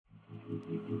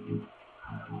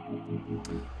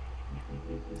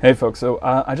Hey folks, so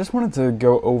I just wanted to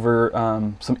go over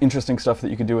some interesting stuff that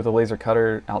you could do with a laser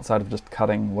cutter outside of just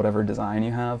cutting whatever design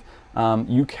you have.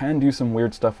 You can do some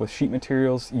weird stuff with sheet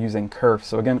materials using kerf.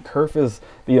 So again, kerf is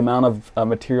the amount of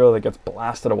material that gets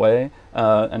blasted away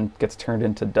and gets turned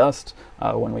into dust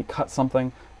when we cut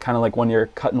something. Kind of like when you're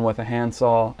cutting with a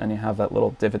handsaw and you have that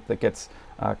little divot that gets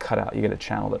cut out, you get a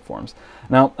channel that forms.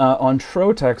 Now, on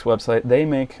Trotec's website, they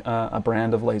make a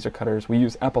brand of laser cutters. We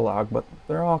use Epilog, but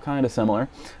they're all kind of similar.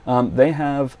 They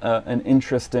have an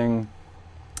interesting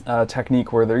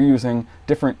technique where they're using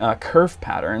different kerf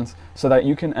patterns so that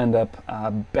you can end up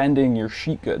bending your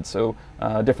sheet goods, so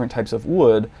different types of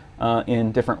wood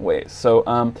in different ways. So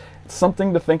it's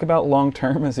something to think about long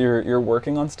term as you're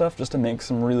working on stuff, just to make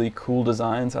some really cool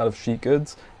designs out of sheet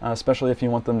goods, especially if you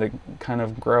want them to kind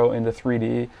of grow into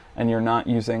 3D and you're not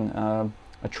using a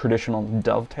traditional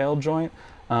dovetail joint.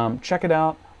 Check it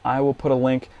out. I will put a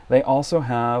link. They also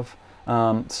have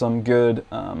some good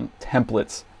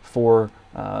templates for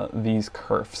these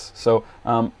kerfs. So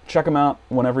check them out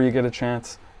whenever you get a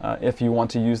chance. If you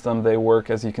want to use them, they work,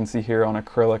 as you can see here, on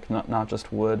acrylic, not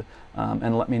just wood.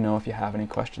 And let me know if you have any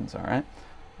questions, all right?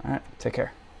 All right, take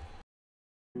care.